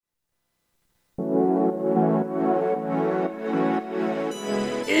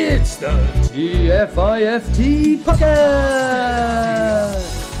It's the TFIFT Podcast!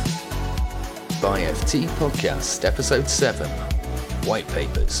 TFIFT Podcast, Episode 7, White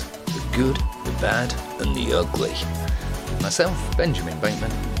Papers, the good, the bad, and the ugly. Myself, Benjamin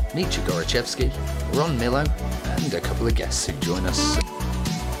Bateman, Nietzsche Gorochevsky, Ron Millo, and a couple of guests who join us.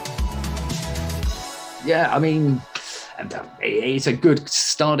 Yeah, I mean, it's a good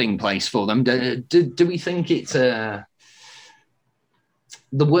starting place for them. Do we think it's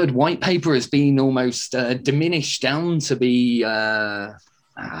the word white paper has been almost diminished down to be, how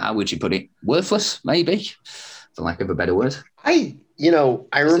would you put it, worthless, maybe, for lack of a better word? I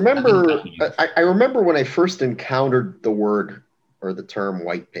remember when I first encountered the word or the term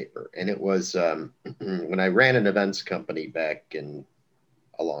white paper, and it was when I ran an events company back in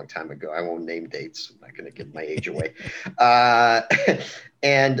a long time ago. I won't name dates. I'm not going to give my age away.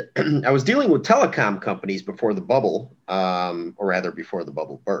 And I was dealing with telecom companies before the bubble, or rather before the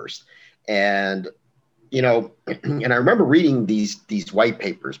bubble burst. And, and I remember reading these white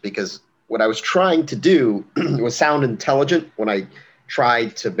papers because what I was trying to do was sound intelligent when I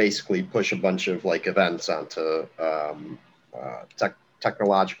tried to basically push a bunch of like events onto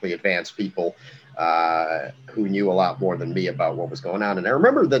technologically advanced people who knew a lot more than me about what was going on. And I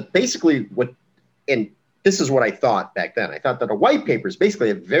remember that basically this is what I thought back then. I thought that a white paper is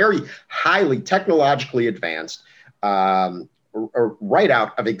basically a very highly technologically advanced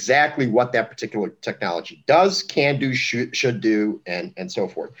write-out of exactly what that particular technology does, can do, should do, and so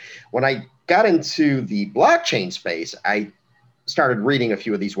forth. When I got into the blockchain space, I started reading a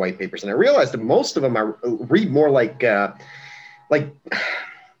few of these white papers, and I realized that most of them I read more like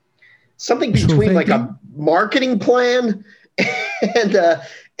something between like a marketing plan and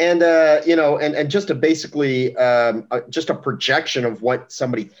just a basically just a projection of what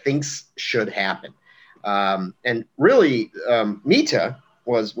somebody thinks should happen. And really, Mita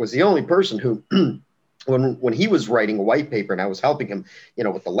was the only person who, when he was writing a white paper and I was helping him,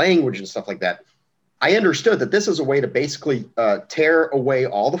 with the language and stuff like that, I understood that this is a way to basically tear away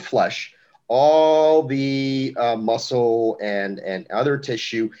all the flesh, all the muscle and other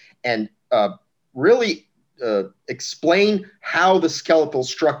tissue, and really explain how the skeletal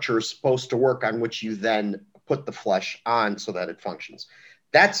structure is supposed to work, on which you then put the flesh on so that it functions.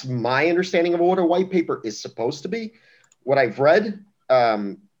 That's my understanding of what a white paper is supposed to be. What I've read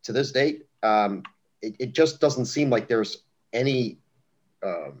to this date, it just doesn't seem like there's any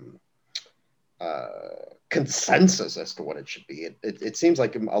consensus as to what it should be. It seems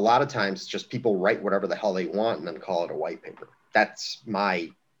like a lot of times just people write whatever the hell they want and then call it a white paper. That's my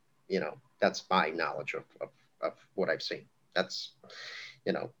knowledge of what I've seen. That's,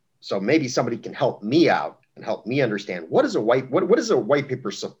 so maybe somebody can help me out and help me understand what is a white paper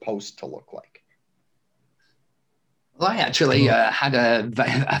supposed to look like. Well, I actually had a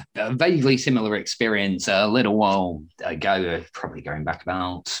vaguely similar experience a little while ago, probably going back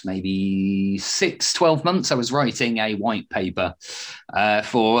about maybe 12 months. I was writing a white paper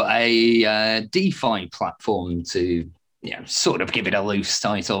for a DeFi platform to sort of give it a loose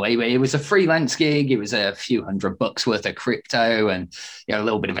title. It was a freelance gig. It was a few $100 worth of crypto and a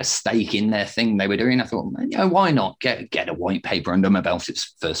little bit of a stake in their thing they were doing. I thought, why not get a white paper under my belt?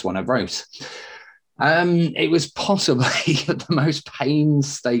 It's the first one I wrote. It was possibly the most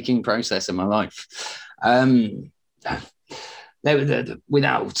painstaking process of my life.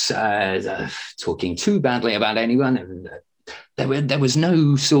 Without talking too badly about anyone, there was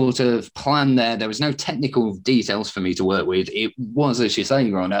no sort of plan there. There was no technical details for me to work with. It was, as you say,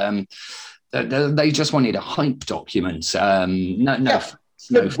 Ron, they just wanted a hype document. No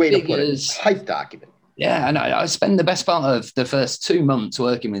way to put it. Hype document. Yeah, and I spent the best part of the first 2 months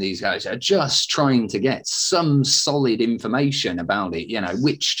working with these guys, just trying to get some solid information about it.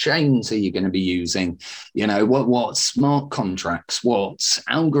 Which chains are you going to be using? What smart contracts, what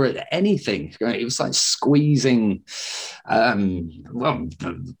algorithm, anything. It was like squeezing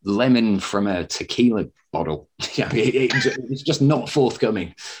lemon from a tequila bottle. It was just not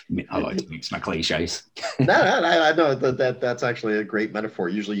forthcoming. I like to mix my cliches. I know that's actually a great metaphor.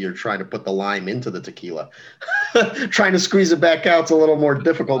 Usually you're trying to put the lime into the tequila. Trying to squeeze it back out is a little more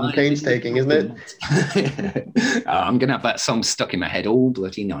difficult and painstaking, isn't it? I'm going to have that song stuck in my head all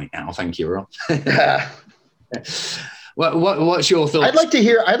bloody night now. Thank you, Rob. What's your thoughts? I'd like to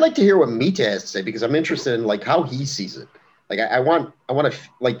hear what Mita has to say, because I'm interested in like how he sees it. Like I want to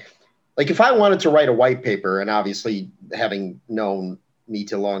like if I wanted to write a white paper, and obviously having known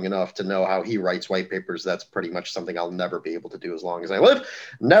Mita long enough to know how he writes white papers, that's pretty much something I'll never be able to do as long as I live.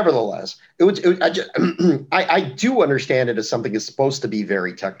 Nevertheless, I do understand it as something that's supposed to be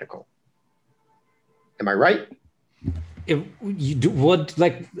very technical. Am I right? if you do what,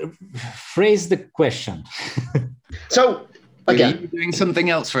 like, phrase the question. So again, you were doing something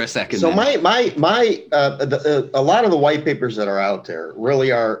else for a second. So then. a lot of the white papers that are out there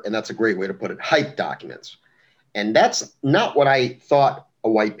really are, and that's a great way to put it, hype documents. And that's not what I thought a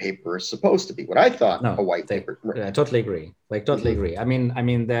white paper is supposed to be. What I thought a white paper. I totally agree. Like, totally agree. I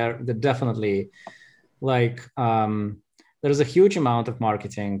mean, they're definitely like, there's a huge amount of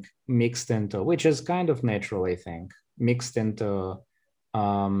marketing mixed into, which is kind of natural, I think, mixed into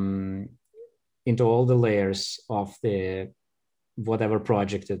all the layers of the whatever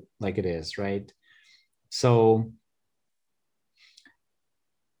project it is, right? So,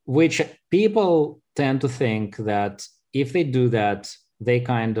 which people tend to think that if they do that, they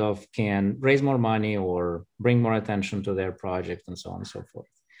kind of can raise more money or bring more attention to their project and so on and so forth.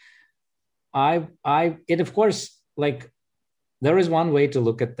 It of course, like, there is one way to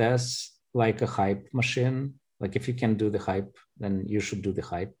look at this like a hype machine. Like, if you can do the hype, then you should do the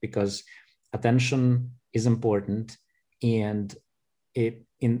hype, because attention is important. And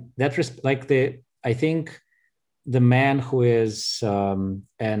in that respect, like, I think the man who is an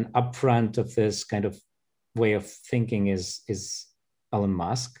upfront of this kind of way of thinking is Elon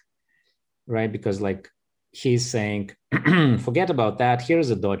Musk, right? Because, like, he's saying, forget about that.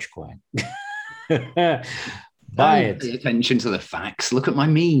 Here's a Dogecoin. Buy it. Pay attention to the facts. Look at my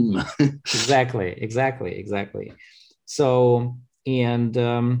meme. Exactly. So, and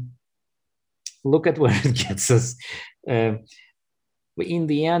look at where it gets us. In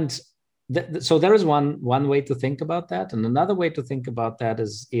the end, so there is one way to think about that, and another way to think about that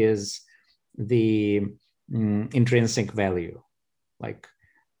is the intrinsic value. Like,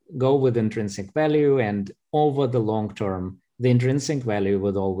 go with intrinsic value, and over the long term, the intrinsic value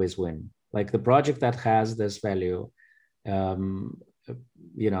would always win. Like, the project that has this value,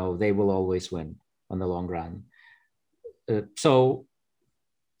 they will always win on the long run. So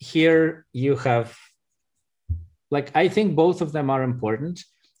here you have, like, I think both of them are important,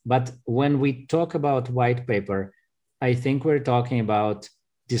 but when we talk about white paper, I think we're talking about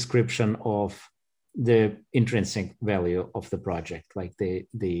description of the intrinsic value of the project, like the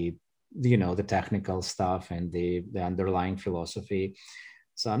technical stuff and the underlying philosophy.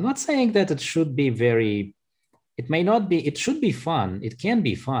 So I'm not saying that it should be it should be fun. It can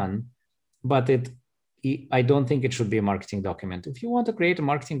be fun, but I don't think it should be a marketing document. If you want to create a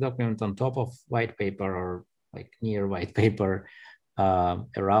marketing document on top of white paper, or like near white paper,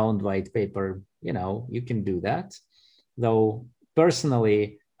 around white paper, you can do that. Though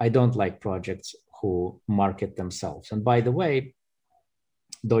personally, I don't like projects who market themselves. And by the way,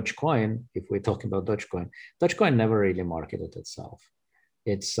 Dogecoin, if we're talking about Dogecoin never really marketed itself.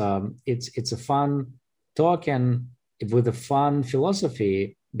 It's a fun token with a fun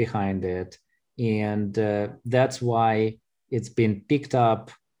philosophy behind it, and that's why it's been picked up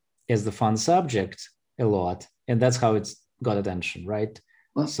as the fun subject a lot, and that's how it's got attention, right?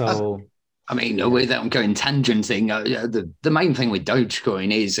 Well, so. Without going tangenting, the main thing with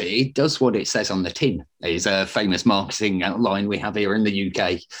Dogecoin is it does what it says on the tin. It's a famous marketing line we have here in the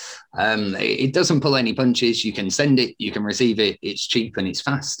UK. It doesn't pull any punches. You can send it, you can receive it. It's cheap and it's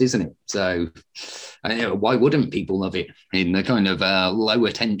fast, isn't it? So why wouldn't people love it in the kind of low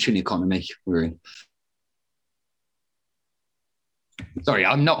attention economy we're in? Sorry,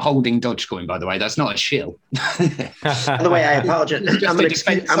 I'm not holding Dogecoin, by the way. That's not a shill. By the way, I apologize. I'm going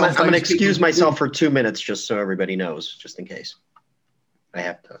to excuse myself for 2 minutes, just so everybody knows, just in case. I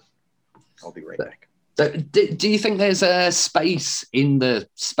have to. I'll be right back. So, do you think there's a space in the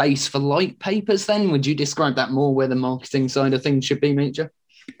space for light papers then? Would you describe that more where the marketing side of things should be, Mitja?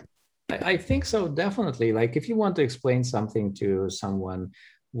 I think so, definitely. Like, if you want to explain something to someone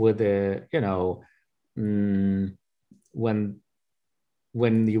with a,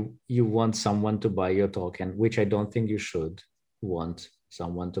 when you want someone to buy your token, which I don't think you should want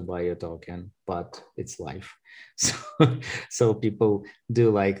someone to buy your token, but it's life. So people do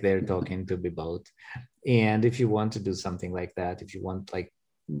like their token to be bought. And if you want to do something like that, if you want, I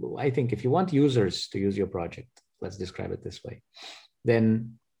think if you want users to use your project, let's describe it this way,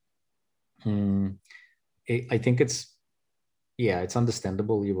 then I think it's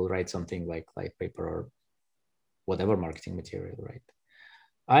understandable. You will write something like light paper or whatever marketing material, right?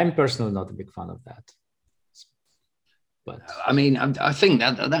 I'm personally not a big fan of that. But I think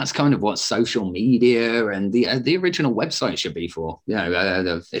that's kind of what social media and the original website should be for.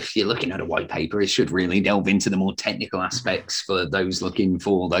 If you're looking at a white paper, it should really delve into the more technical aspects for those looking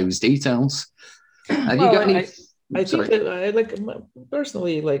for those details. I think that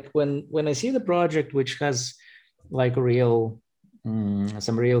personally, when I see the project which has like some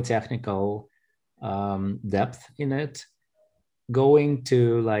real technical depth in it, going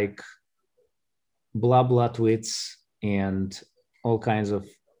to like blah blah tweets and all kinds of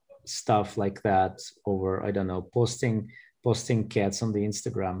stuff like that over, I don't know, posting cats on the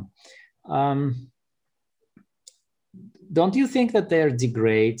Instagram. Don't you think that they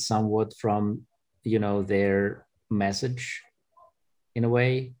degrade somewhat from, their message in a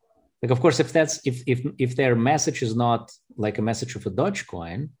way? Like, of course, if their message is not like a message of a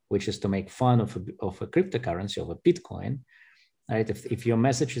Dogecoin, which is to make fun of a cryptocurrency, of a Bitcoin, right? If your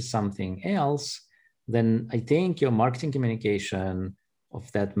message is something else, then I think your marketing communication of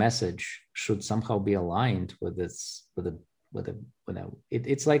that message should somehow be aligned with this,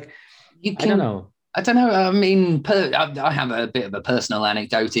 it's like, I don't know. I mean, I have a bit of a personal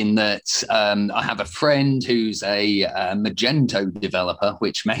anecdote in that I have a friend who's a Magento developer,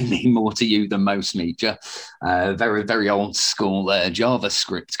 which may mean more to you than most, Mitja. Very, very old school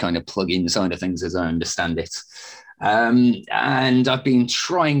JavaScript kind of plug-in side of things, as I understand it. And I've been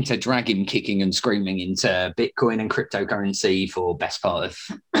trying to drag him kicking and screaming into Bitcoin and cryptocurrency for best part of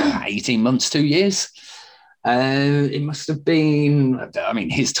 18 months, 2 years. It must have been, I mean,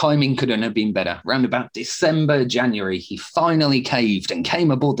 his timing couldn't have been better. Around about December, January, he finally caved and came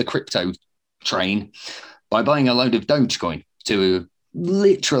aboard the crypto train by buying a load of Dogecoin to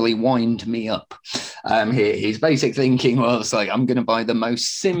literally wind me up. His basic thinking was like, I'm going to buy the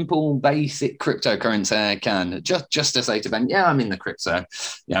most simple, basic cryptocurrency I can, just to say to them, yeah, I'm in the crypto,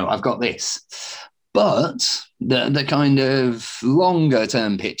 I've got this. But the kind of longer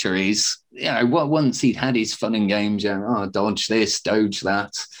term picture is, once he'd had his fun and games, dodge this, doge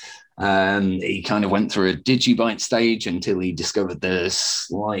that. He kind of went through a Digibyte stage until he discovered the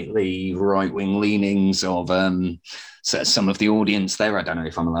slightly right-wing leanings of some of the audience there. I don't know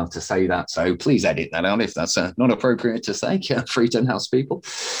if I'm allowed to say that, so please edit that out if that's not appropriate to say. Freetown House people.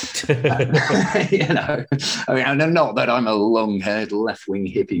 I mean, not that I'm a long-haired left-wing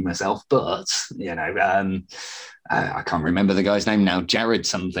hippie myself, but, I can't remember the guy's name now, Jared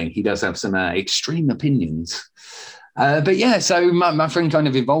something. He does have some extreme opinions. But yeah, so my friend kind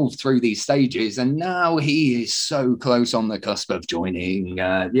of evolved through these stages, and now he is so close on the cusp of joining,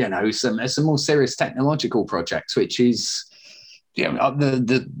 some more serious technological projects, which is,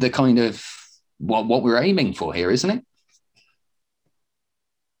 the kind of what we're aiming for here, isn't it?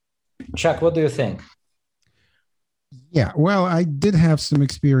 Chuck, what do you think? Yeah, well, I did have some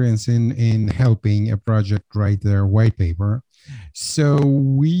experience in helping a project write their white paper. So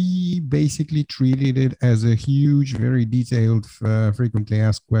we basically treated it as a huge, very detailed, frequently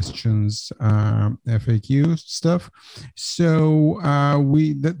asked questions, FAQ stuff. So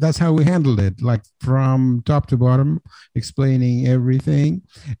that's how we handled it, like from top to bottom, explaining everything.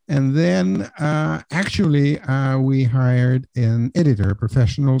 And then we hired an editor, a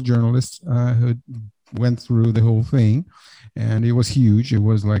professional journalist who went through the whole thing. And it was huge. It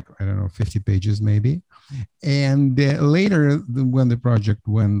was like, 50 pages maybe. And later, when the project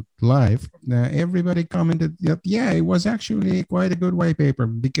went live, everybody commented that, it was actually quite a good white paper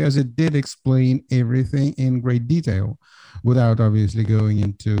because it did explain everything in great detail without obviously going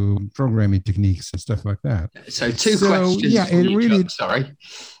into programming techniques and stuff like that. So two questions. Yeah, it really... Sorry.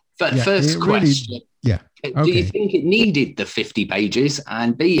 But first question. Okay. Do you think it needed the 50 pages?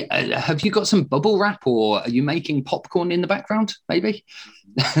 And B, have you got some bubble wrap, or are you making popcorn in the background, maybe?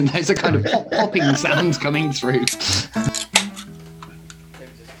 There's a kind of popping sound coming through.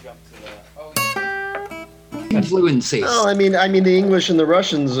 Influences. Oh, I mean, the English and the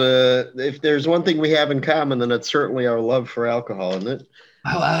Russians, if there's one thing we have in common, then it's certainly our love for alcohol, isn't it?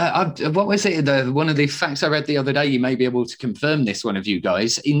 What was it? One of the facts I read the other day, you may be able to confirm this, one of you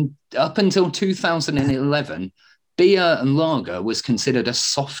guys. Up until 2011, beer and lager was considered a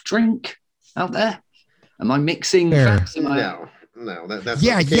soft drink out there. Am I mixing facts? No, that's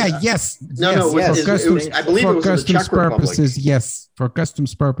yes. No, yes. I believe it was in the Czech Republic. Yes, for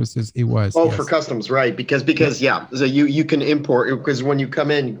customs purposes, it was. Oh, yes. For customs, right? Because so you can import, because when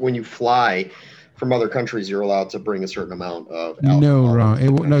you fly from other countries, you're allowed to bring a certain amount of alcohol. No, wrong. It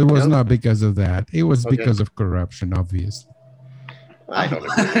was not because of that. It was because of corruption, obviously. I don't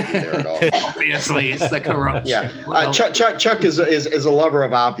agree with you there at all. Obviously, it's the corruption. Yeah, Chuck is a lover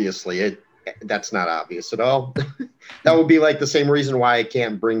of obviously. That's not obvious at all. That would be like the same reason why I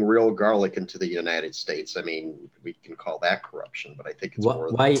can't bring real garlic into the United States. I mean, we can call that corruption, but I think it's more.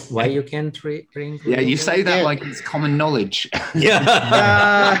 Why you can't bring? Yeah, you say that like it's common knowledge. Yeah.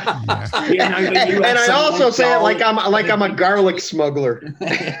 And I also say it like I'm a garlic smuggler.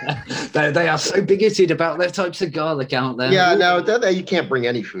 They are so bigoted about their types of garlic out there. Yeah, no, you can't bring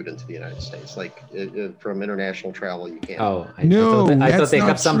any food into the United States. Like from international travel, you can't. Oh, I that's thought they not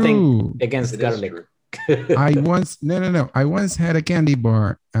have something true. against garlic. I once I once had a candy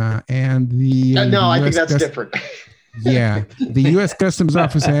bar, and the I think that's different. Yeah, the U.S. Customs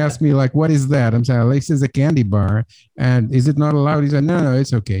Officer asked me like, "What is that?" I'm saying, "This is a candy bar, and is it not allowed?" He said, "No,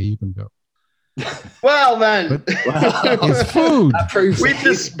 it's okay. You can go." Well, then it's food. We've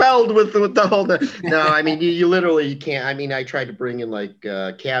dispelled with the whole. No, I mean you literally can't. I mean, I tried to bring in like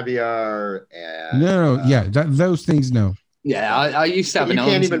caviar. And, those things no. Yeah, I used to have you an. You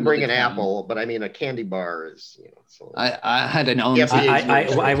can't even bring an apple, but I mean a candy bar is. So I had an.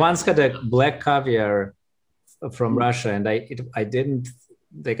 I once had a black caviar from Russia, and I didn't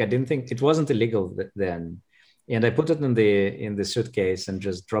think it wasn't illegal then, and I put it in the suitcase and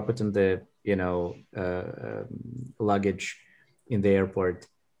just drop it in the luggage in the airport.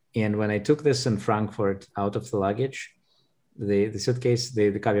 And when I took this in Frankfurt out of the luggage, the suitcase,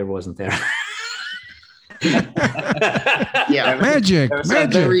 the caviar wasn't there. Yeah, magic.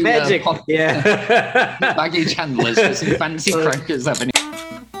 Yeah, baggage handlers with some fancy crackers happening.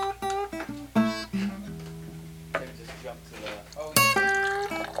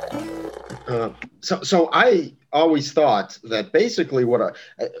 So I always thought that basically what a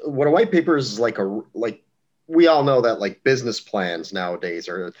white paper is like we all know that like business plans nowadays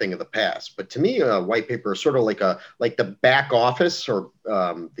are a thing of the past, but to me a white paper is sort of like the back office or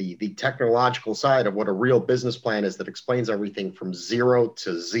the technological side of what a real business plan is that explains everything from 0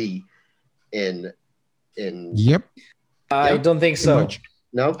 to Z in Yep. I don't think so.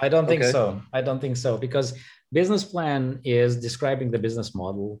 No, I don't think so. I don't think so, because business plan is describing the business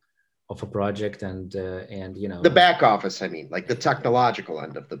model of a project and the back office. I mean, like the technological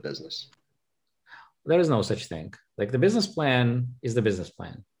end of the business. There is no such thing. Like the business plan is the business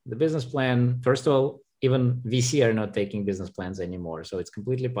plan. The business plan, first of all, even VC are not taking business plans anymore. So it's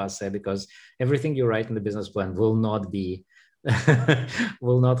completely passé, because everything you write in the business plan will not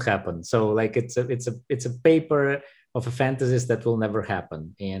happen. So like it's a paper of a fantasies that will never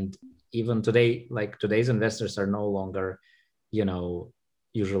happen. And even today, like today's investors are no longer,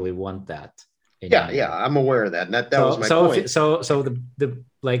 usually want that. Yeah, I'm aware of that. And that was my point. So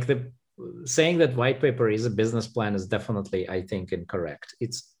the saying that white paper is a business plan is definitely, I think, incorrect.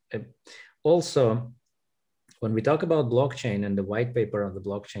 It's also, when we talk about blockchain and the white paper on the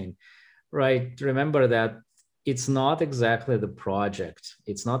blockchain, right? Remember that it's not exactly the project.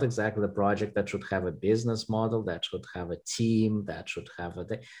 It's not exactly the project that should have a business model, that should have a team, that should have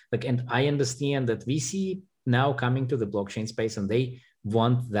and I understand that VC now coming to the blockchain space and they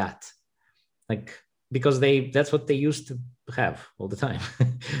want that, because that's what they used to have all the time.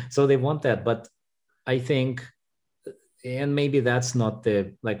 So they want that, but I think, and maybe that's not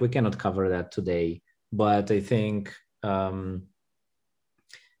we cannot cover that today, but I think the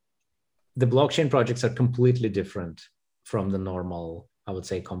blockchain projects are completely different from the normal, I would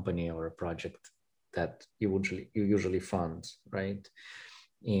say, company or a project that you usually fund, right?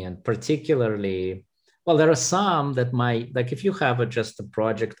 And particularly, well, there are some that might, if you have just a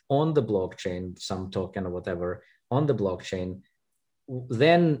project on the blockchain, some token or whatever on the blockchain,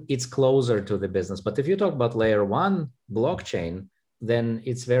 then it's closer to the business. But if you talk about layer 1 blockchain, then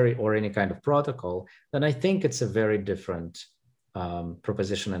it's or any kind of protocol, then I think it's a very different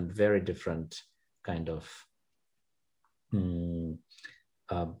proposition and very different kind of,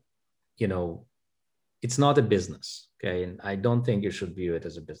 it's not a business, okay? And I don't think you should view it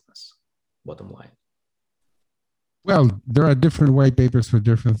as a business, bottom line. Well, there are different white papers for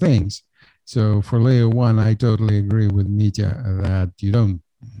different things. So for layer 1, I totally agree with Mitya that you don't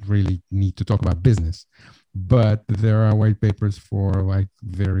really need to talk about business, but there are white papers for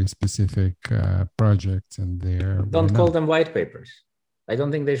very specific projects, and don't call them white papers. I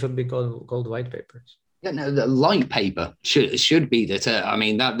don't think they should be called white papers. Yeah, no, the light paper should be that. I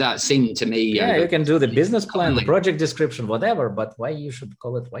mean, that seemed to me. Yeah, you can do the business plan, the project description, whatever, but why you should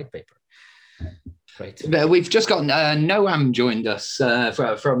call it white paper? Right. We've just got Noam joined us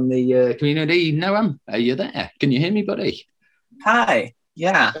from the community. Noam, are you there? Can you hear me, buddy? Hi.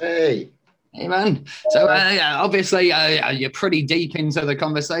 Yeah. Hey, man. So obviously you're pretty deep into the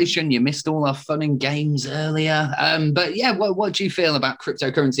conversation. You missed all our fun and games earlier. But yeah, what do you feel about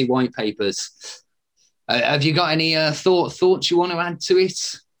cryptocurrency white papers? Have you got any thoughts you want to add to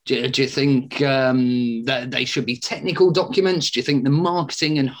it? Do you think that they should be technical documents? Do you think the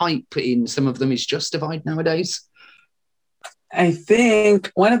marketing and hype in some of them is justified nowadays? I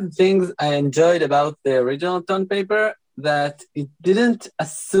think one of the things I enjoyed about the original Tone paper that it didn't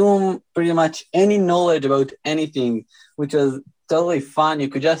assume pretty much any knowledge about anything, which was totally fun. You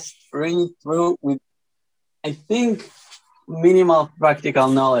could just read it through with, I think, minimal practical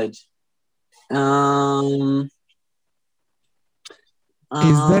knowledge. Is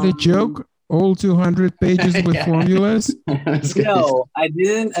that a joke? All 200 pages with formulas? No, I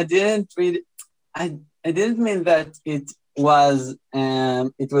didn't read. I didn't mean that it was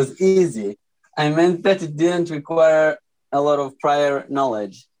easy. I meant that it didn't require a lot of prior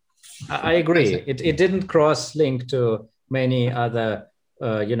knowledge. I agree. It didn't cross-link to many other,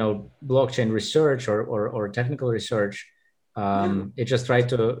 blockchain research or technical research. It just tried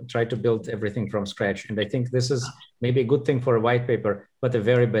to build everything from scratch. And I think this is maybe a good thing for a white paper, but a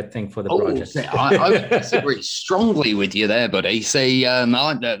very bad thing for the project. I disagree strongly with you there, buddy. See,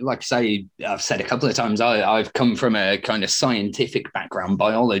 like I say, I've said a couple of times, I've come from a kind of scientific background,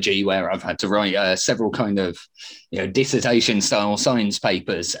 biology, where I've had to write several kind of dissertation-style science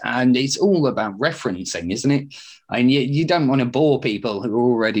papers, and it's all about referencing, isn't it? And you don't want to bore people who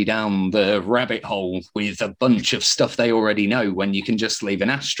are already down the rabbit hole with a bunch of stuff they already know when you can just leave an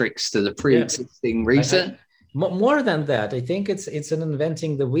asterisk to the pre-existing research. More than that, I think it's an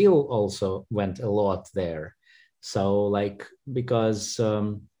inventing the wheel also went a lot there. So because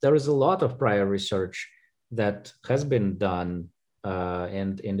there is a lot of prior research that has been done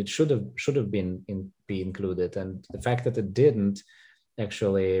and it should have been be included. And the fact that it didn't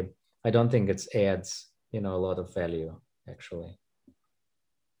actually, I don't think it adds a lot of value actually.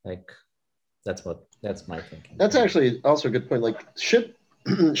 That's my thinking. That's actually also a good point. Should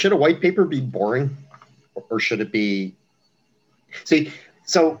a white paper be boring, or should it be? See,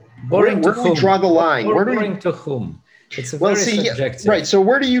 so boring. Where do we draw the line? Boring to whom? It's very subjective. Right. So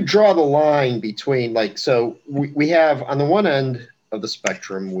where do you draw the line between so we have on the one end of the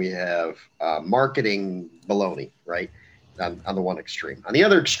spectrum we have marketing baloney, right? On the one extreme. On the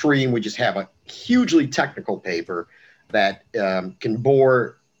other extreme, we just have a hugely technical paper that can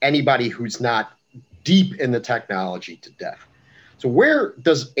bore anybody who's not deep in the technology to death. So where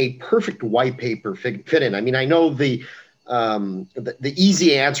does a perfect white paper fit in? I mean, I know the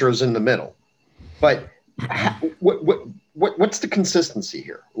easy answer is in the middle, but what's the consistency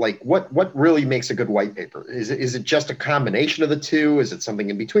here? What really makes a good white paper? Is it just a combination of the two? Is it something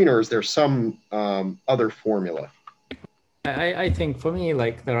in between, or is there some other formula? I think for me,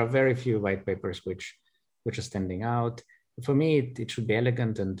 there are very few white papers which are standing out. For me, it should be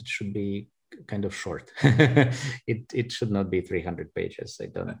elegant and it should be kind of short. It should not be 300 pages.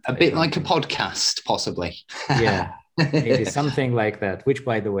 A bit like a podcast, possibly. Yeah, maybe something like that. Which,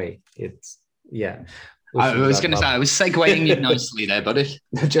 by the way, I was going to say, I was segueing you nicely there, buddy.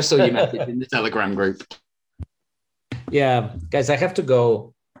 Just so you met it in the Telegram group. Yeah, guys, I have to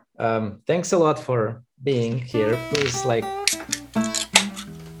go. Thanks a lot for being here. Please,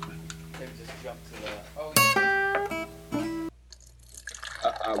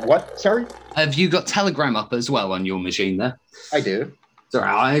 what? Sorry? Have you got Telegram up as well on your machine there? I do. Sorry,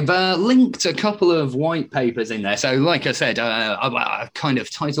 I've linked a couple of white papers in there. So, like I said, I kind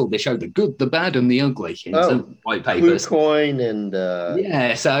of titled the show "The Good, the Bad, and the Ugly" in some white papers. Bitcoin and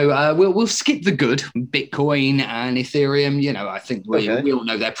yeah. So we'll skip the good, Bitcoin and Ethereum. I think we all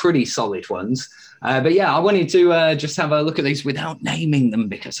know they're pretty solid ones. But yeah, I wanted to just have a look at these without naming them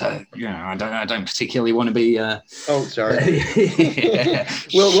because I don't particularly want to be. Sorry.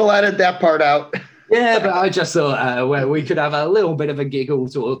 We'll edit that part out. Yeah, but I just thought we could have a little bit of a giggle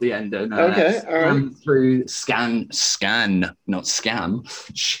toward the end and all right. through scan, not scam.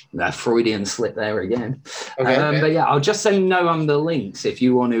 That Freudian slip there again. But yeah, I'll just say no on the links if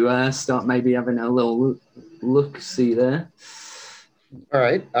you want to start maybe having a little look. See there. All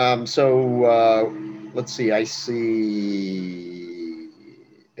right. So let's see. I see.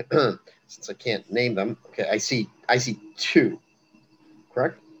 Since I can't name them, okay. I see two.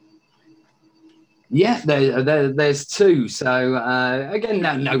 Correct. Yeah, there's two. So again,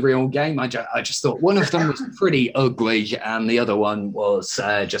 no real game. I just thought one of them was pretty ugly, and the other one was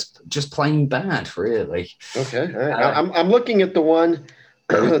just plain bad, really. Okay, all right. I'm looking at the one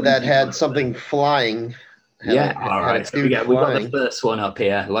that had something flying. All right. So we got the first one up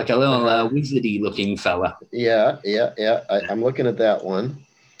here, like a little wizardy looking fella. Yeah. I'm looking at that one.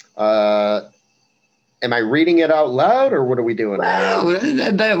 am I reading it out loud, or what are we doing? Well,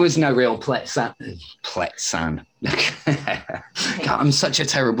 there was no real Pletsan. I'm such a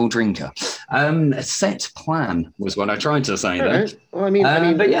terrible drinker. A set plan was what I tried to say there. Right. Well, I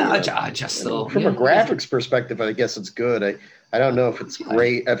mean, but yeah, I just thought from a graphics perspective, I guess it's good. I don't know if it's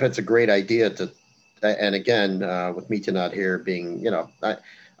great, if it's a great idea to, and again, with Mita not here being, I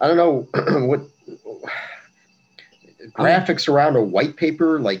don't know what graphics around a white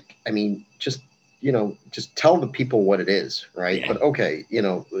paper. Like, I mean, just tell the people what it is, right? Yeah. But okay,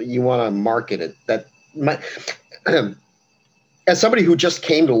 you want to market it. That as somebody who just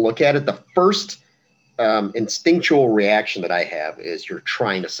came to look at it, the first instinctual reaction that I have is you're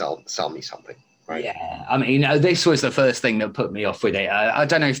trying to sell me something. Right. Yeah, I mean, this was the first thing that put me off with it. I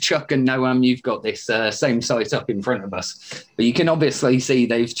don't know if Chuck and Noam, you've got this same site up in front of us, but you can obviously see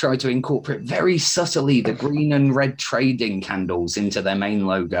they've tried to incorporate very subtly the green and red trading candles into their main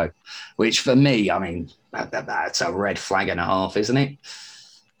logo, which for me, I mean, that's a red flag and a half, isn't it?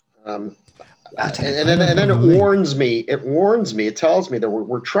 And then it warns me. It tells me that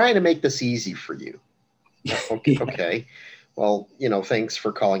we're trying to make this easy for you. Okay. Yeah. Okay. Well, thanks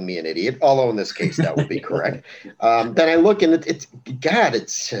for calling me an idiot. Although in this case, that would be correct. Then I look and it's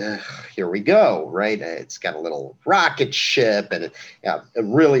here we go, right? It's got a little rocket ship and a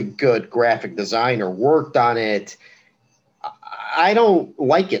really good graphic designer worked on it. I don't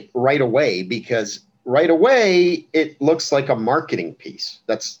like it right away because right away it looks like a marketing piece.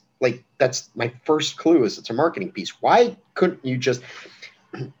 That's my first clue is it's a marketing piece. Why couldn't you just...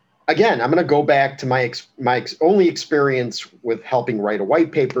 Again, I'm going to go back to my only experience with helping write a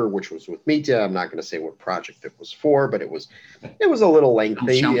white paper, which was with Mita. I'm not going to say what project it was for, but it was a little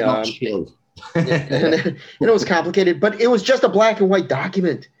lengthy. And it was complicated, but it was just a black and white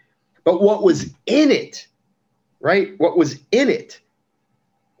document. But what was in it, right? What was in it?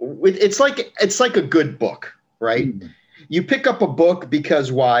 It's like a good book, right? Mm-hmm. You pick up a book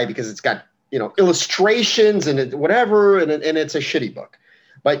because why? Because it's got illustrations and whatever, and it's a shitty book.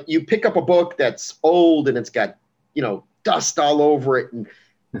 But you pick up a book that's old and it's got, dust all over it, and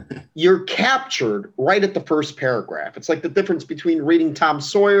you're captured right at the first paragraph. It's like the difference between reading Tom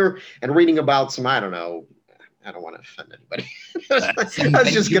Sawyer and reading about some, I don't know, I don't want to offend anybody. I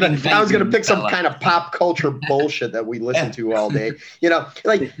was gonna pick some kind of pop culture bullshit that we listen to all day,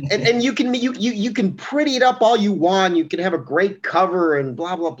 and you can pretty it up all you want. You can have a great cover and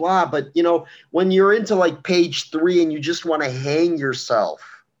blah blah blah, but when you're into like page 3 and you just want to hang yourself,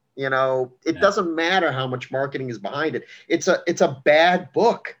 it doesn't matter how much marketing is behind it. It's a bad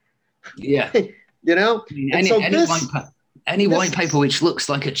book. Yeah. Any white paper which looks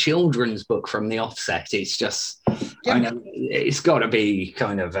like a children's book from the offset, it's just, I know it's got to be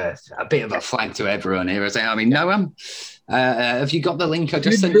kind of a bit of a flag to everyone here. I mean, Noam, have you got the link I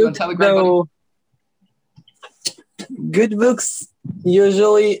just sent you on Telegram? Good books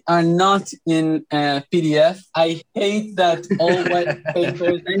usually are not in PDF. I hate that all white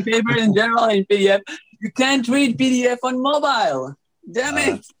papers and paper in general in PDF. You can't read PDF on mobile. Damn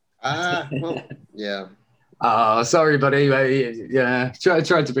it. Well, yeah. Oh, sorry, buddy. Yeah,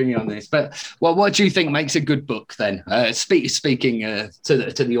 tried to bring you on this, but what do you think makes a good book then? Speaking to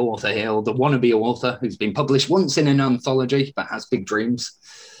the author here, or the wannabe author who's been published once in an anthology but has big dreams.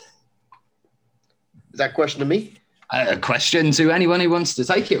 Is that a question to me? A question to anyone who wants to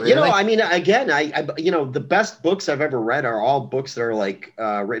take it, really. I mean, again, I the best books I've ever read are all books that are like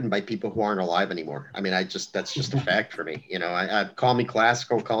written by people who aren't alive anymore. I mean, that's just a fact for me. I call me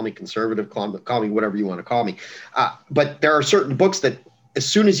classical, call me conservative, call me whatever you want to call me. But there are certain books that as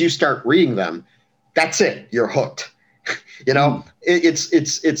soon as you start reading them, that's it. You're hooked.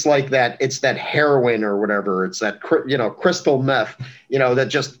 It's like that. It's that heroin or whatever. It's that, crystal meth, that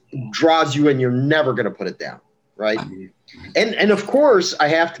just draws you and you're never going to put it down. Right. And of course, I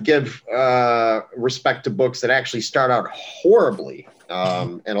have to give respect to books that actually start out horribly.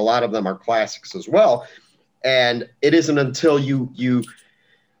 And a lot of them are classics as well. And it isn't until you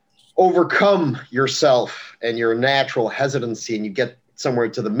overcome yourself and your natural hesitancy and you get somewhere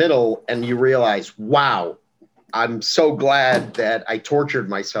to the middle and you realize, wow, I'm so glad that I tortured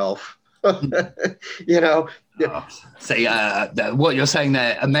myself. See, what you're saying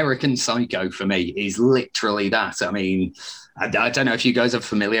there, American Psycho for me is literally that. I mean, I don't know if you guys are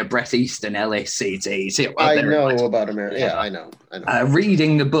familiar. Bret Easton Ellis. I know about America. Yeah, I know.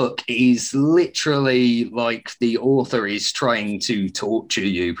 Reading the book is literally like the author is trying to torture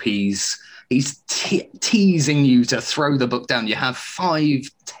you. He's teasing you to throw the book down. You have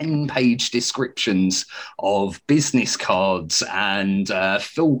 5-10-page descriptions of business cards and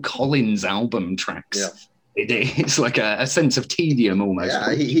Phil Collins album tracks. It's like a sense of tedium almost.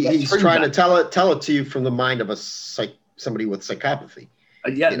 Yeah, he's trying to tell it to you from the mind of somebody with psychopathy.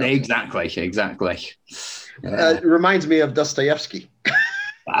 Yeah, exactly. It reminds me of Dostoevsky.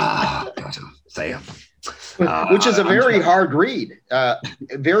 God, say which is a very hard read, but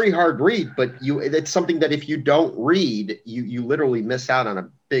it's something that if you don't read, you literally miss out on a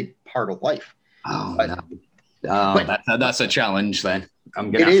big part of life. That's a challenge then.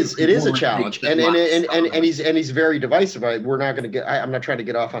 It is a challenge, and he's very divisive. I'm not trying to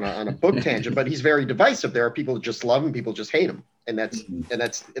get off on a book tangent, but he's very divisive. There are people that just love him, people just hate him, and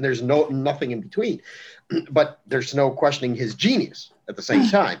there's nothing in between. But there's no questioning his genius at the same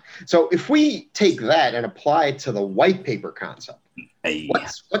time. So if we take that and apply it to the white paper concept,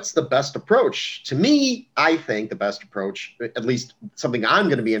 what's the best approach? To me, I think the best approach, at least something I'm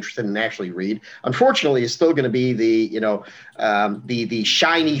going to be interested in actually read, unfortunately, is still going to be the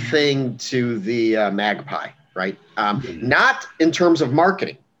shiny thing to the magpie, right? Not in terms of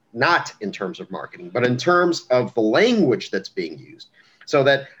marketing, but in terms of the language that's being used, so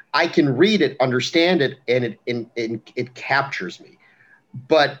that I can read it, understand it, and it captures me.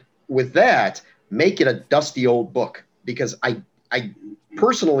 But with that, make it a dusty old book, because I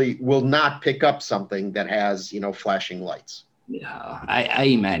personally will not pick up something that has, flashing lights. Yeah,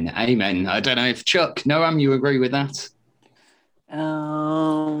 amen. I don't know if Chuck, Noam, you agree with that?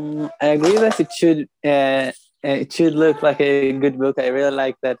 I agree that it should look like a good book. I really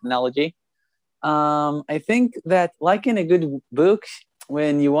like that analogy. I think that, like in a good book,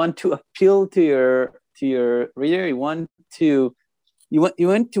 when you want to appeal to your reader, you want to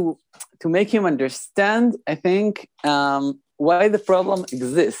make him understand, I think, why the problem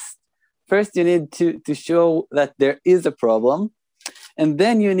exists. First, you need to show that there is a problem, and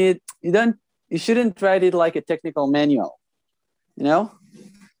then you shouldn't write it like a technical manual, It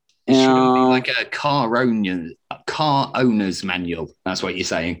shouldn't be like a car owner's manual. That's what you're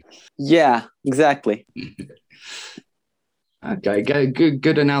saying. Yeah, exactly. Okay,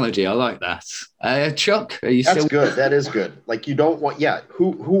 good analogy. I like that. Chuck, are you That's good. That is good. Like, you don't want, who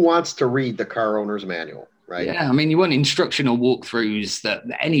wants to read the car owner's manual, right? Yeah, I mean, you want instructional walkthroughs that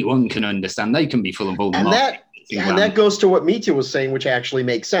anyone can understand. They can be full of all the and that goes to what Mitja was saying, which actually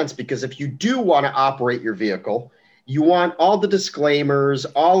makes sense, because if you do want to operate your vehicle, you want all the disclaimers,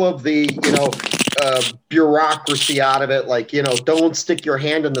 all of the, bureaucracy out of it. Like, don't stick your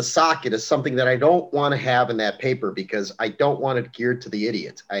hand in the socket is something that I don't want to have in that paper, because I don't want it geared to the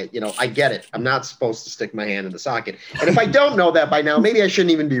idiot. I get it. I'm not supposed to stick my hand in the socket. And if I don't know that by now, maybe I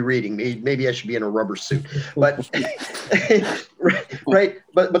shouldn't even be reading. Maybe I should be in a rubber suit. But right.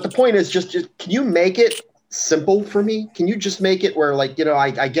 But the point is just can you make it simple for me? Can you just make it where, like,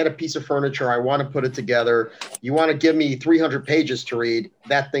 I get a piece of furniture, I want to put it together. You want to give me 300 pages to read,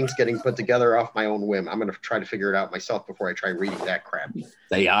 that thing's getting put together off my own whim. I'm going to try to figure it out myself before I try reading that crap.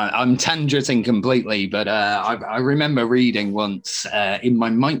 I'm tangenting completely, but I remember reading once in my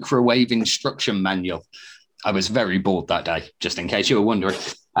microwave instruction manual. I was very bored that day, just in case you were wondering.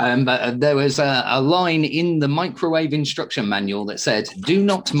 But there was a line in the microwave instruction manual that said, "Do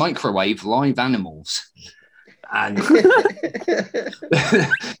not microwave live animals." And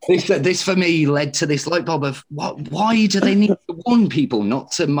this for me led to this light bulb of why do they need to warn people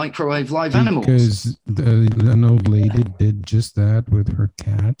not to microwave live animals? Because an old lady did just that with her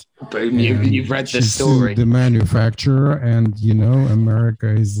cat. Boom, you've read the story. The manufacturer, and America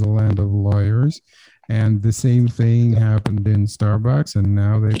is the land of lawyers. And the same thing happened in Starbucks, and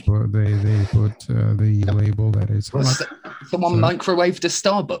now they put the label that is someone microwaved a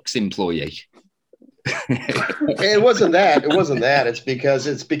Starbucks employee. It wasn't that. It's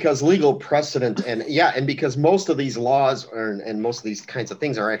because legal precedent, and because most of these laws and most of these kinds of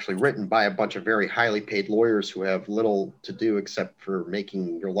things are actually written by a bunch of very highly paid lawyers who have little to do except for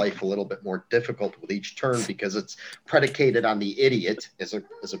making your life a little bit more difficult with each turn, because it's predicated on the idiot as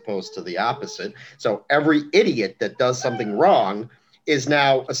opposed to the opposite. So every idiot that does something wrong is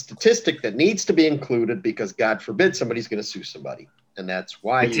now a statistic that needs to be included, because God forbid somebody's going to sue somebody. And that's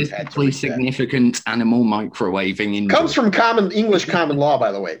why you had to significant animal microwaving in comes from English common law,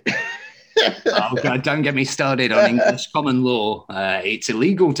 by the way. Oh God, don't get me started on English common law. It's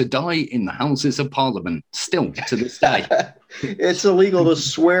illegal to die in the Houses of Parliament, still to this day. It's illegal to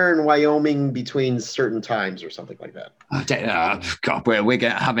swear in Wyoming between certain times or something like that. God, we're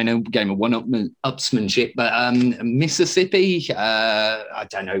having a game of one-upsmanship. But Mississippi, I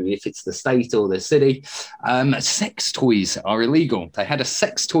don't know if it's the state or the city, sex toys are illegal. They had a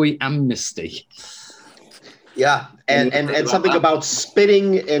sex toy amnesty. Yeah, and something about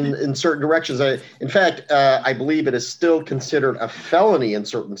spitting in certain directions. In fact, I believe it is still considered a felony in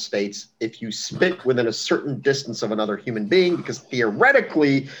certain states if you spit within a certain distance of another human being, because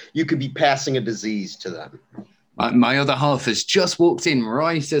theoretically you could be passing a disease to them. My other half has just walked in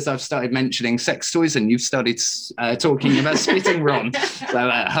right as I've started mentioning sex toys, and you've started talking about spitting, Ron. So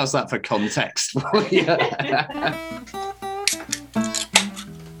how's that for context for you?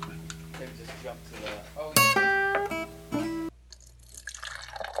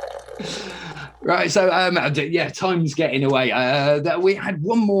 Right, so time's getting away. We had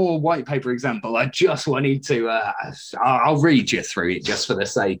one more white paper example. I just wanted to, I'll read you through it just for the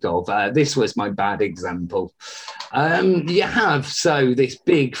sake of, this was my bad example. You have, this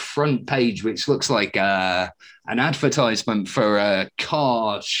big front page, which looks like an advertisement for a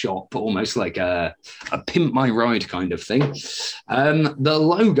car shop, almost like a Pimp My Ride kind of thing. The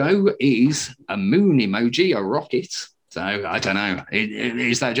logo is a moon emoji, a rocket. So I don't know.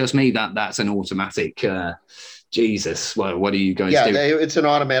 Is that just me? That's an automatic Jesus. What do you guys do? Yeah, it's an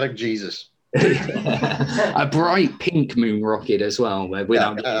automatic Jesus. A bright pink moon rocket as well.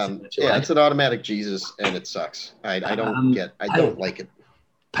 It's an automatic Jesus, and it sucks. I don't like it.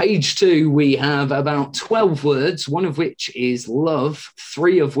 Page 2, we have about 12 words, one of which is love,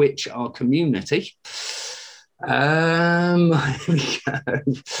 3 of which are community. And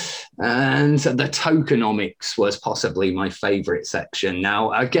the tokenomics was possibly my favorite section.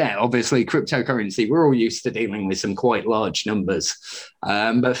 Now, again, obviously, cryptocurrency, we're all used to dealing with some quite large numbers,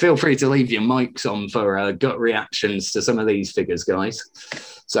 but feel free to leave your mics on for gut reactions to some of these figures, guys.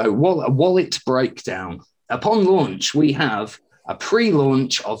 So, wallet breakdown. Upon launch, we have a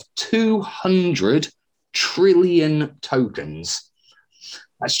pre-launch of 200 trillion tokens.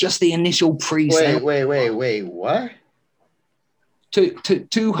 That's just the initial pre-sale. Wait, what?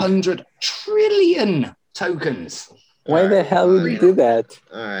 200 trillion tokens. Why the hell would you do that?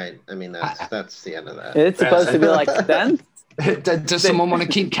 All right. I mean, that's the end of that. It's supposed to be like 10? Does someone want to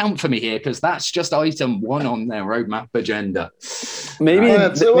keep count for me here? Because that's just item 1 on their roadmap agenda. Maybe they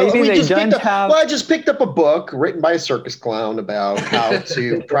don't have... Well, I just picked up a book written by a circus clown about how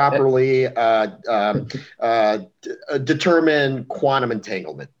to properly determine quantum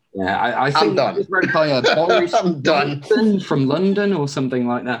entanglement. Yeah, I think I'm done. It was read by a Boris I'm done. From London or something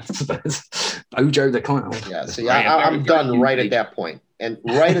like that. Bojo the Clown. Yeah, see, I'm done right at that point. And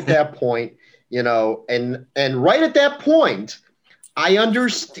right at that point, and right at that point, I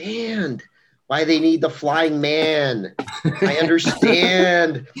understand why they need the flying man. I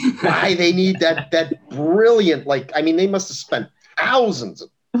understand why they need that brilliant, they must have spent thousands of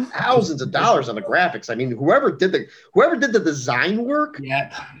dollars on the graphics. I mean, whoever did the design work,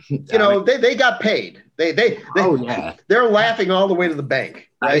 they got paid. They're laughing all the way to the bank.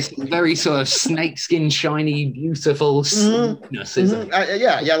 Right? It's very sort of snakeskin, shiny, beautiful smoothness, isn't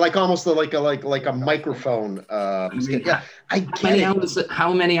it? Like almost like a microphone. I get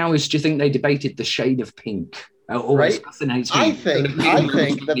how many hours do you think they debated the shade of pink? Right? Fascinates me. I think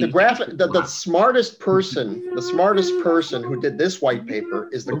that the smartest person who did this white paper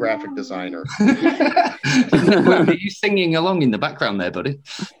is the graphic designer. Are you singing along in the background there, buddy?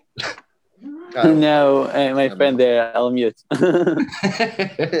 No, my friend there, I'll mute.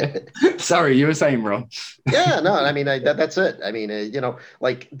 Sorry, you were saying, Ron. Yeah, no, I mean, that's it. I mean,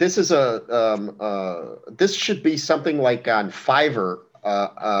 this is this should be something like on Fiverr,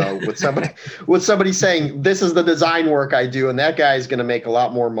 with somebody saying, this is the design work I do, and that guy is going to make a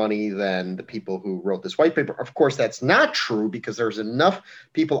lot more money than the people who wrote this white paper. Of course, that's not true, because there's enough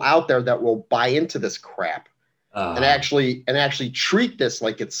people out there that will buy into this crap. And actually treat this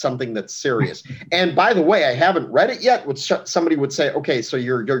like it's something that's serious. And by the way, I haven't read it yet, which somebody would say, okay, so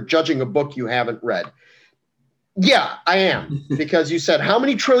you're judging a book you haven't read. Yeah, I am, because you said how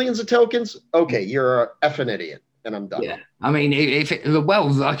many trillions of tokens? Okay, you're an effing idiot. And I'm done. Yeah, I mean,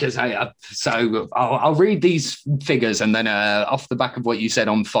 like I say, so I'll read these figures, and then off the back of what you said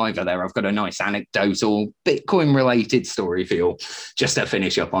on Fiverr there, I've got a nice anecdotal Bitcoin-related story for you, just to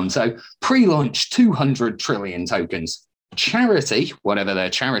finish up on. So pre-launch 200 trillion tokens. Charity, whatever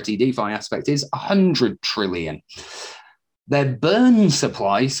their charity DeFi aspect is, 100 trillion. Their burn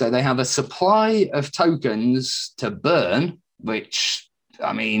supply, so they have a supply of tokens to burn, which,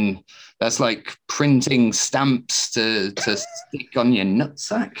 I mean, that's like printing stamps to stick on your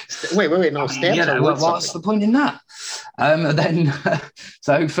nutsack. Wait, no, stamps are worth what's something. the point in that? Then,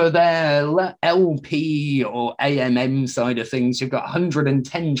 so for their LP or AMM side of things, you've got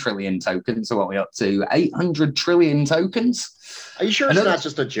 110 trillion tokens. So what are we up to? 800 trillion tokens? Are you sure it's not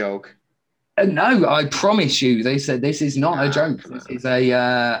just a joke? No, I promise you, they said this is not a joke. This is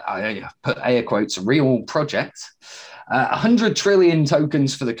I put air quotes, real project. 100 trillion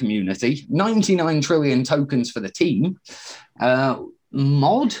tokens for the community, 99 trillion tokens for the team.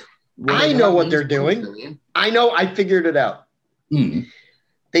 Mod? I know what they're doing. Trillion. I figured it out. Mm.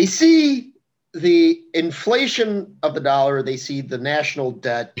 They see the inflation of the dollar, they see the national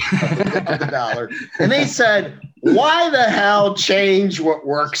debt of the dollar, and they said, why the hell change what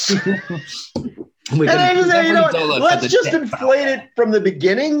works? And I just say, let's just inflate it from the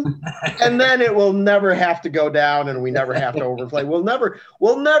beginning, and then it will never have to go down, and we never have to overplay. We'll never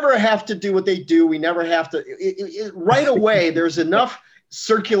have to do what they do. We never have to. Right away, there's enough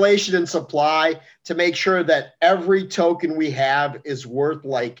circulation and supply to make sure that every token we have is worth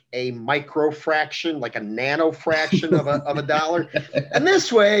like a micro fraction, like a nano fraction of a dollar. And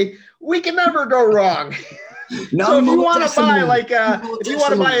this way, we can never go wrong. No, so if you want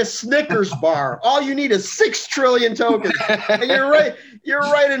to buy a Snickers bar, all you need is 6 trillion tokens, and you're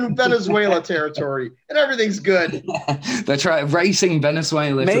right in Venezuela territory, and everything's good. That's right, racing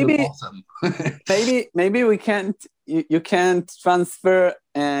Venezuela to the bottom. maybe we can't. You can't transfer,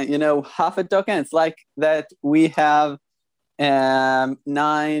 half a token. It's like that. We have 9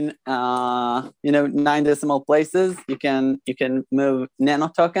 decimal places. You can move nano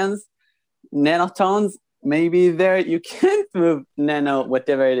tokens, nanotones. Maybe there you can't move nano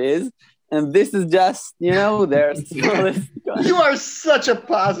whatever it is, and this is just their smallest. You are such a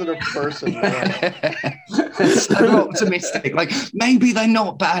positive person, man. So optimistic. Like maybe they're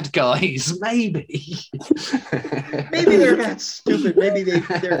not bad guys. Maybe they're not stupid. Maybe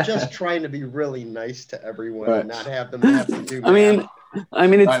they're just trying to be really nice to everyone and not have them have to do. I mean,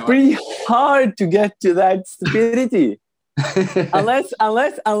 it's pretty hard to get to that stupidity, unless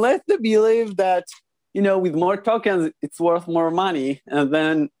they believe that. With more tokens, it's worth more money. And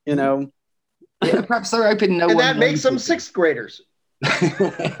then, Yeah, perhaps they're hoping and that makes them 6th graders.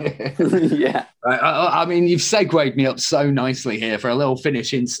 Yeah. I mean, you've segued me up so nicely here for a little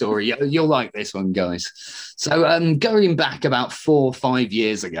finishing story. You'll like this one, guys. So going back about 4 or 5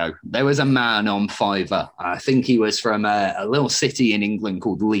 years ago, there was a man on Fiverr. I think he was from a little city in England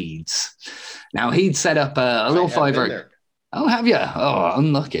called Leeds. Now, he'd set up a little Fiverr. Oh, have you? Oh,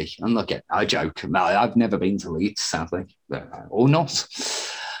 unlucky. I joke. I've never been to Leeds, sadly, or not.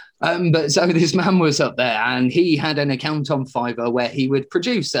 But so this man was up there and he had an account on Fiverr where he would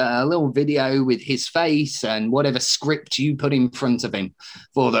produce a little video with his face and whatever script you put in front of him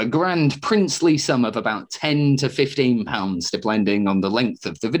for the grand princely sum of about 10 to 15 pounds, depending on the length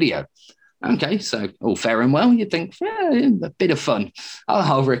of the video. Okay, so all fair and well. You'd think, a bit of fun.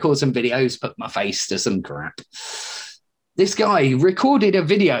 I'll record some videos, put my face to some crap. This guy recorded a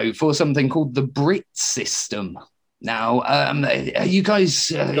video for something called the Brit system. Now, are you guys...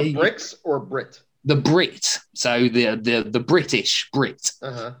 the bricks or Brit? The Brit. So the British Brit.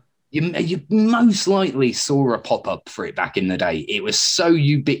 Uh-huh. You most likely saw a pop-up for it back in the day. It was so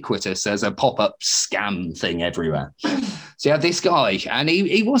ubiquitous as a pop-up scam thing everywhere. So you have this guy, and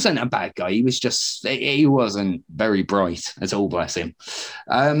he wasn't a bad guy. He wasn't very bright at all, bless him.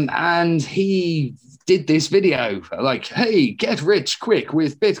 And he did this video like, hey, get rich quick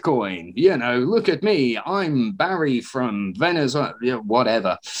with Bitcoin. Look at me. I'm Barry from Venezuela,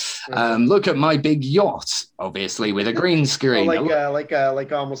 whatever. Look at my big yacht, obviously, with a green screen.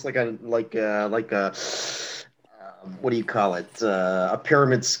 Almost like a what do you call it? A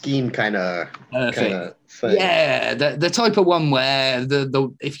pyramid scheme kind of thing. Yeah, the type of one where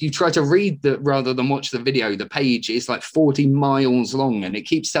the if you try to read rather than watch the video, the page is like 40 miles long and it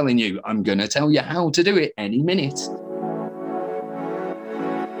keeps telling you, I'm going to tell you how to do it any minute.